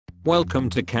Welcome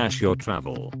to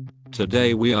cashYourTravel.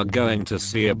 Today we are going to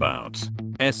see about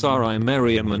Sri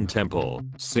Mariamman Temple,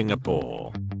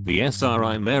 Singapore. The Sri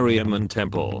Mariamman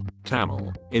Temple,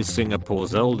 Tamil, is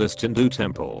Singapore's oldest Hindu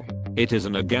temple. It is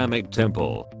an agamic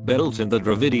temple, built in the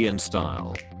Dravidian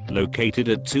style. Located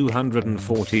at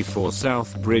 244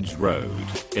 South Bridge Road,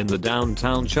 in the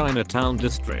downtown Chinatown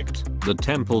district, the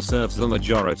temple serves the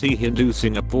majority Hindu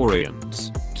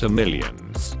Singaporeans, to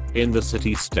millions, in the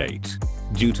city-state.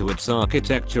 Due to its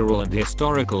architectural and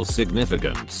historical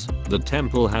significance, the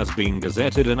temple has been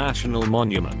gazetted a national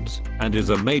monument, and is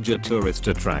a major tourist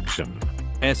attraction.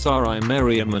 Sri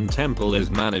Mariamman Temple is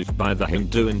managed by the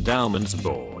Hindu Endowments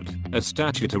Board, a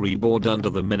statutory board under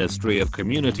the Ministry of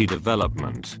Community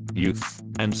Development, Youth,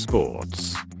 and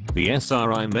Sports. The Sri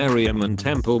Mariamman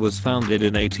Temple was founded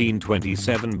in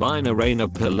 1827 by Narayana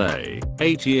Pillai,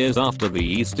 8 years after the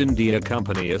East India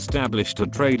Company established a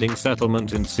trading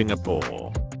settlement in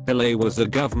Singapore. Pillai was a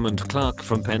government clerk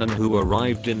from Penang who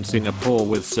arrived in Singapore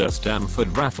with Sir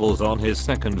Stamford Raffles on his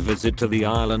second visit to the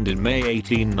island in May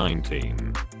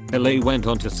 1819. Pillai went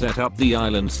on to set up the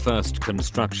island's first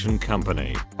construction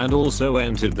company, and also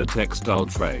entered the textile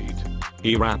trade.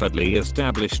 He rapidly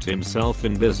established himself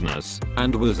in business,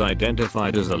 and was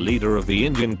identified as a leader of the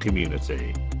Indian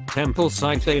community. Temple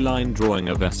site A line drawing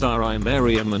of Sri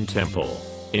Mariamman Temple.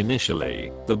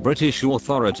 Initially, the British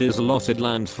authorities allotted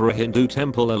land for a Hindu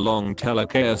temple along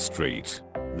Telakaya Street.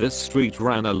 This street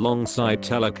ran alongside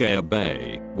Telakaya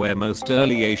Bay, where most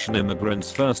early Asian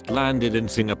immigrants first landed in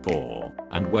Singapore,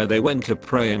 and where they went to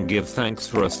pray and give thanks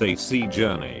for a safe sea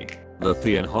journey. The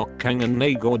Thian Hock Keng and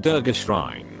Nagore Durga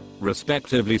Shrine,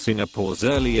 respectively Singapore's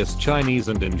earliest Chinese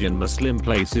and Indian Muslim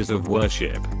places of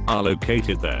worship, are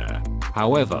located there.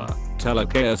 However,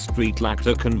 Telakaya Street lacked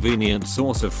a convenient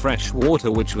source of fresh water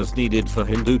which was needed for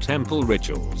Hindu temple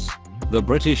rituals. The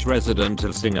British resident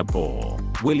of Singapore,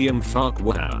 William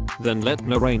Farquhar, then let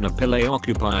Narayana Pillai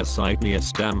occupy a site near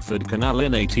Stamford Canal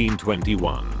in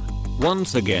 1821.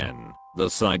 Once again, the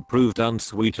site proved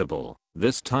unsuitable,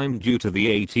 this time due to the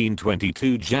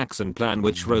 1822 Jackson Plan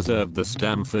which reserved the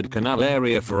Stamford Canal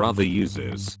area for other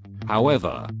uses.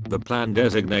 However, the plan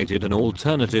designated an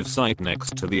alternative site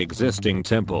next to the existing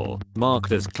temple,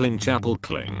 marked as Kling Chapel.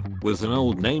 Kling was an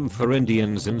old name for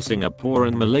Indians in Singapore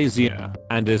and Malaysia,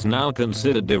 and is now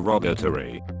considered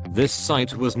derogatory. This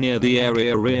site was near the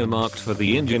area earmarked for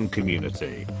the Indian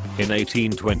community. In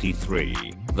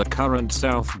 1823, the current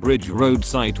South Bridge Road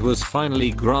site was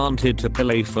finally granted to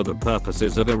Pillai for the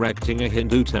purposes of erecting a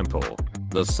Hindu temple.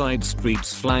 The side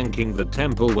streets flanking the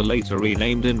temple were later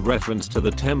renamed in reference to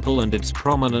the temple and its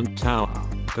prominent tower,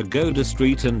 Pagoda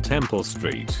Street and Temple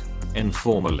Street.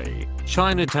 Informally,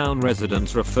 Chinatown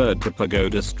residents referred to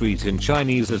Pagoda Street in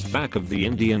Chinese as back of the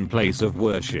Indian place of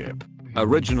worship.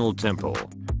 Original temple.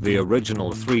 The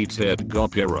original three-tiered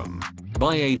gopuram.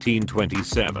 By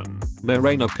 1827,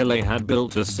 Narayana Pillai had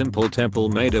built a simple temple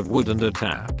made of wood and a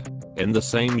tap. In the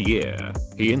same year,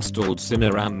 he installed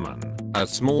Mariamman, a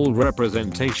small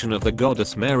representation of the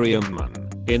goddess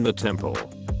Mariamman, in the temple.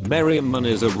 Mariamman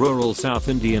is a rural South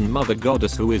Indian mother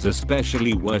goddess who is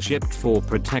especially worshipped for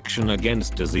protection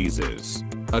against diseases.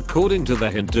 According to the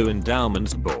Hindu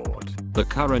Endowments Board, the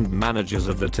current managers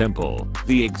of the temple,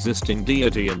 the existing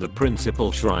deity and the principal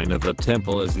shrine of the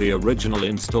temple is the original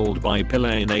installed by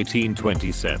Pillai in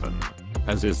 1827.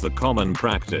 As is the common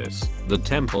practice, the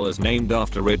temple is named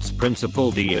after its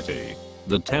principal deity.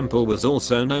 The temple was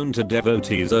also known to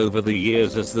devotees over the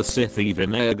years as the Sithi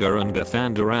Vinayagar and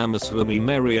Gathandaramaswamy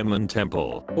Mariamman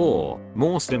Temple, or,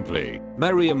 more simply,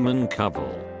 Mariamman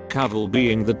Koval, Koval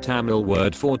being the Tamil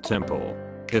word for temple.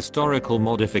 Historical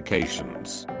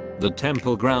modifications. The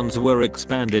temple grounds were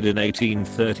expanded in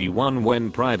 1831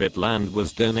 when private land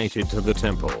was donated to the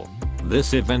temple.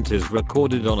 This event is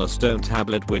recorded on a stone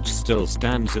tablet which still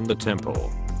stands in the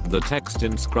temple. The text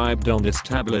inscribed on this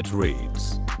tablet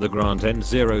reads, "The grant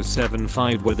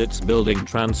N075 with its building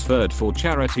transferred for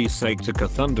charity's sake to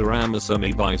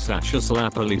Gathandaramaswamy by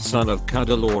Sashasalapalli son of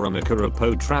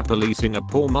Kudaloramikarapo Trapalli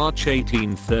Singapore March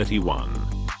 1831.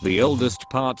 The oldest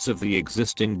parts of the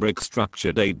existing brick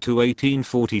structure date to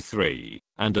 1843,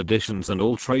 and additions and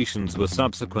alterations were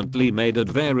subsequently made at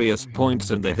various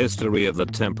points in the history of the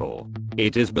temple.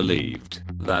 It is believed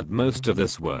that most of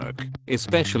this work,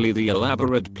 especially the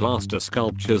elaborate plaster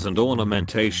sculptures and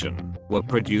ornamentation, were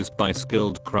produced by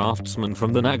skilled craftsmen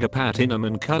from the Nagapattinam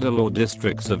and Cuddalore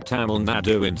districts of Tamil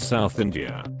Nadu in South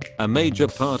India. A major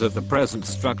part of the present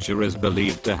structure is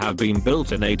believed to have been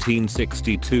built in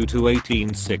 1862 to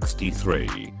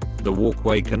 1863. The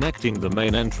walkway connecting the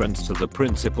main entrance to the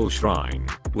principal shrine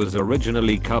was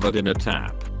originally covered in a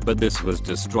tap. but this was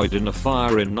destroyed in a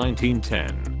fire in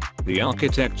 1910. The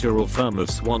architectural firm of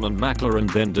Swan and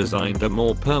McLaren then designed a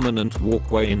more permanent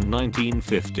walkway in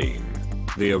 1915.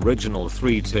 The original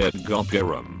three-tiered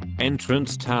Gopuram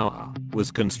entrance tower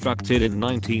was constructed in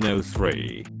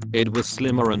 1903. It was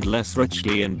slimmer and less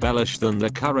richly embellished than the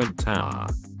current tower.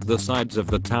 The sides of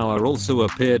the tower also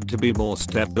appeared to be more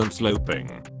stepped and sloping.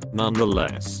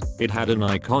 Nonetheless, it had an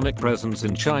iconic presence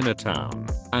in Chinatown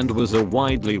and was a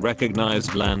widely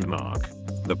recognized landmark.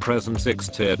 The present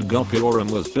six-tiered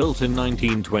Gopuram was built in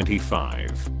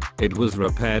 1925. It was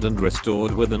repaired and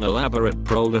restored with an elaborate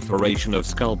proliferation of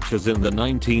sculptures in the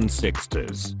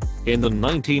 1960s. In the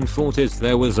 1940s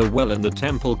there was a well in the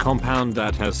temple compound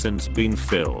that has since been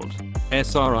filled. Sri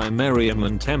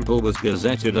Mariamman Temple was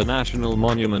gazetted a national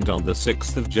monument on the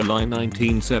 6th of July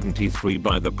 1973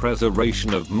 by the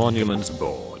Preservation of Monuments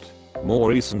Board. More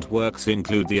recent works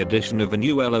include the addition of a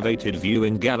new elevated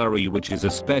viewing gallery which is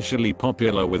especially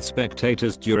popular with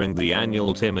spectators during the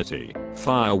annual Timothy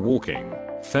Fire Walking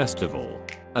Festival.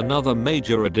 Another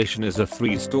major addition is a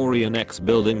 3-story annex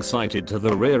building sited to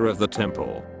the rear of the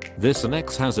temple. This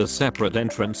annex has a separate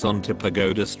entrance onto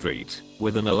Pagoda Street,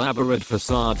 with an elaborate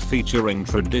facade featuring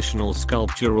traditional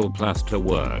sculptural plaster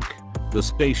work. The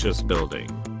spacious building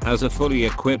has a fully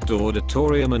equipped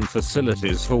auditorium and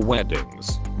facilities for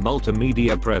weddings,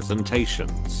 multimedia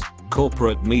presentations,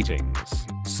 corporate meetings,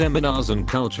 seminars and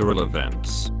cultural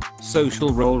events.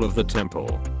 Social role of the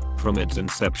temple. From its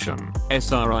inception, Sri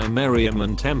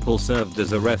Mariamman Temple served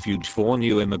as a refuge for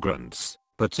new immigrants,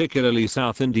 particularly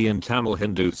South Indian Tamil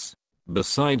Hindus.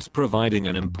 Besides providing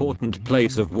an important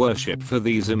place of worship for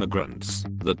these immigrants,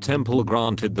 the temple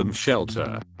granted them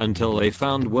shelter until they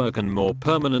found work and more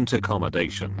permanent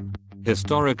accommodation.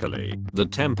 Historically, the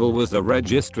temple was the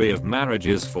registry of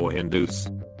marriages for Hindus.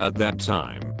 At that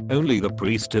time, only the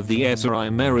priest of the Sri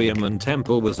Mariamman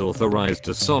Temple was authorized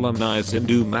to solemnize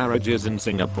Hindu marriages in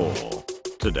Singapore.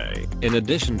 Today, in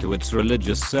addition to its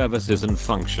religious services and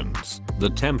functions,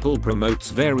 the temple promotes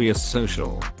various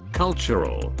social,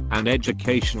 cultural, and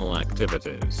educational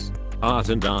activities. Art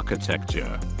and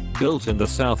architecture. Built in the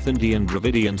South Indian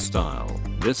Dravidian style,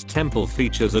 this temple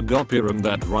features a gopuram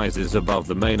that rises above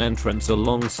the main entrance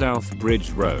along South Bridge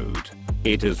Road.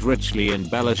 It is richly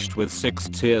embellished with 6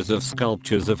 tiers of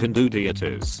sculptures of Hindu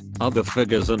deities, other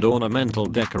figures and ornamental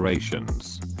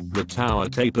decorations. The tower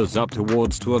tapers up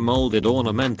towards to a molded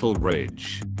ornamental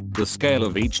bridge. The scale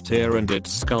of each tier and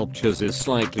its sculptures is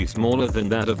slightly smaller than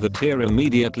that of the tier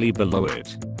immediately below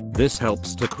it. This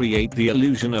helps to create the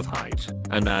illusion of height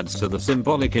and adds to the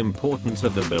symbolic importance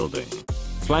of the building.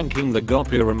 Flanking the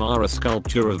gopuram are a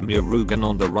sculpture of Murugan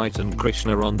on the right and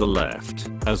Krishna on the left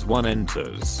as one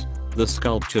enters. The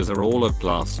sculptures are all of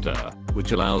plaster,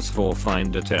 which allows for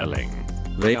fine detailing.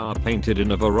 They are painted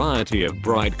in a variety of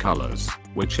bright colors,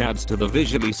 which adds to the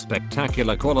visually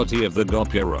spectacular quality of the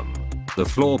gopuram. The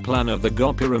floor plan of the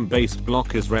gopuram-based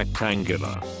block is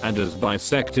rectangular and is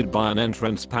bisected by an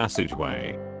entrance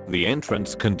passageway. The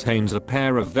entrance contains a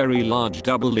pair of very large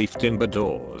double-leaf timber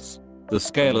doors. The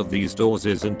scale of these doors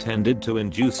is intended to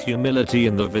induce humility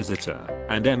in the visitor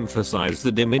and emphasize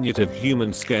the diminutive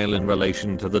human scale in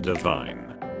relation to the divine.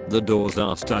 The doors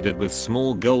are studded with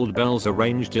small gold bells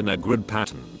arranged in a grid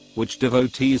pattern, which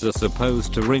devotees are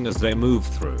supposed to ring as they move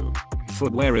through.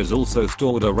 Footwear is also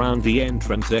stored around the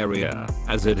entrance area,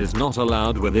 as it is not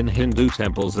allowed within Hindu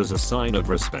temples as a sign of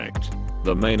respect.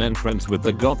 The main entrance with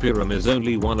the gopuram is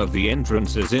only one of the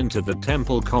entrances into the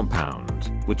temple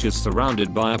compound, which is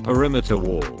surrounded by a perimeter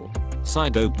wall.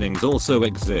 Side openings also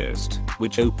exist,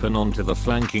 which open onto the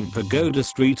flanking Pagoda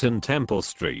Street and Temple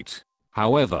Street.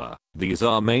 However, these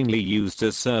are mainly used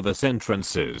as service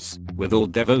entrances, with all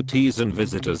devotees and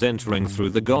visitors entering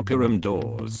through the gopuram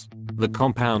doors. The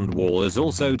compound wall is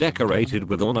also decorated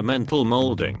with ornamental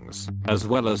moldings, as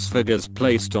well as figures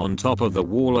placed on top of the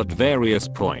wall at various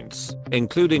points,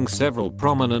 including several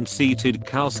prominent seated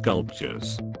cow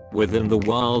sculptures. Within the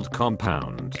wild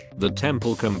compound, the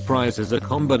temple comprises a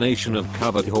combination of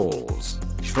covered halls,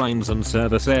 shrines and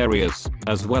service areas,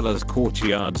 as well as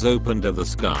courtyards open to the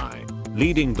sky.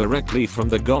 Leading directly from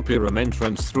the gopuram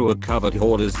entrance through a covered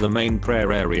hall is the main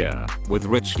prayer area, with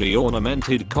richly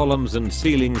ornamented columns and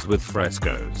ceilings with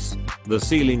frescoes. The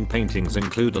ceiling paintings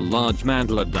include a large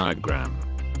mandala diagram,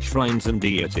 shrines and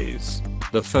deities.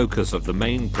 The focus of the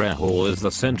main prayer hall is the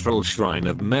central shrine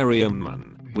of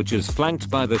Mariamman, which is flanked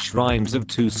by the shrines of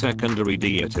 2 secondary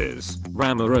deities,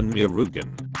 Rama and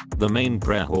Murugan. The main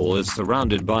prayer hall is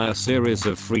surrounded by a series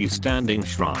of freestanding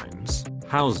shrines,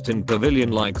 housed in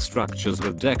pavilion-like structures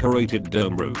with decorated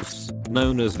dome roofs,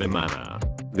 known as vimana.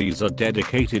 These are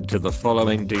dedicated to the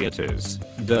following deities: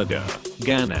 Durga,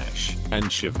 Ganesh,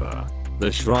 and Shiva.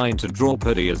 The shrine to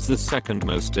Draupadi is the second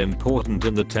most important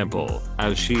in the temple,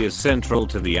 as she is central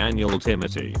to the annual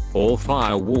Timati, or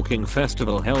fire walking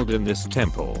festival held in this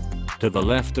temple. To the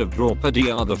left of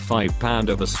Draupadi are the 5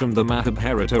 Pandavas from the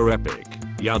Mahabharata epic: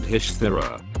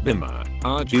 Yudhishthira, Bhima,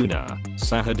 Arjuna,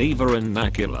 Sahadeva and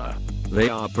Nakula. They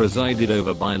are presided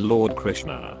over by Lord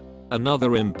Krishna.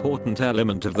 Another important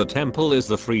element of the temple is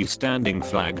the freestanding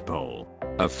flagpole.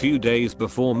 A few days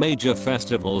before major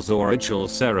festivals or ritual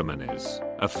ceremonies,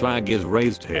 a flag is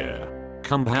raised here.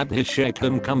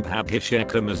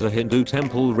 Kumbhabhishekam is a Hindu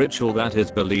temple ritual that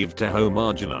is believed to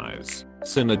homogenize,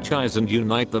 synergize and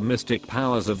unite the mystic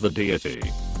powers of the deity.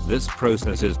 This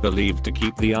process is believed to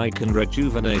keep the icon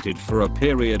rejuvenated for a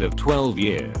period of 12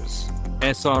 years.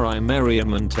 Sri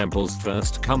Mariamman Temple's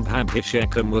first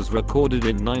Kumbhabhishekam was recorded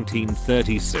in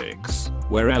 1936,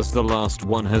 whereas the last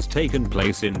one has taken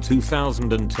place in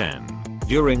 2010,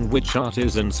 during which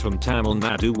artisans from Tamil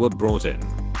Nadu were brought in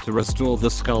to restore the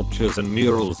sculptures and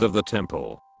murals of the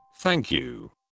temple. Thank you.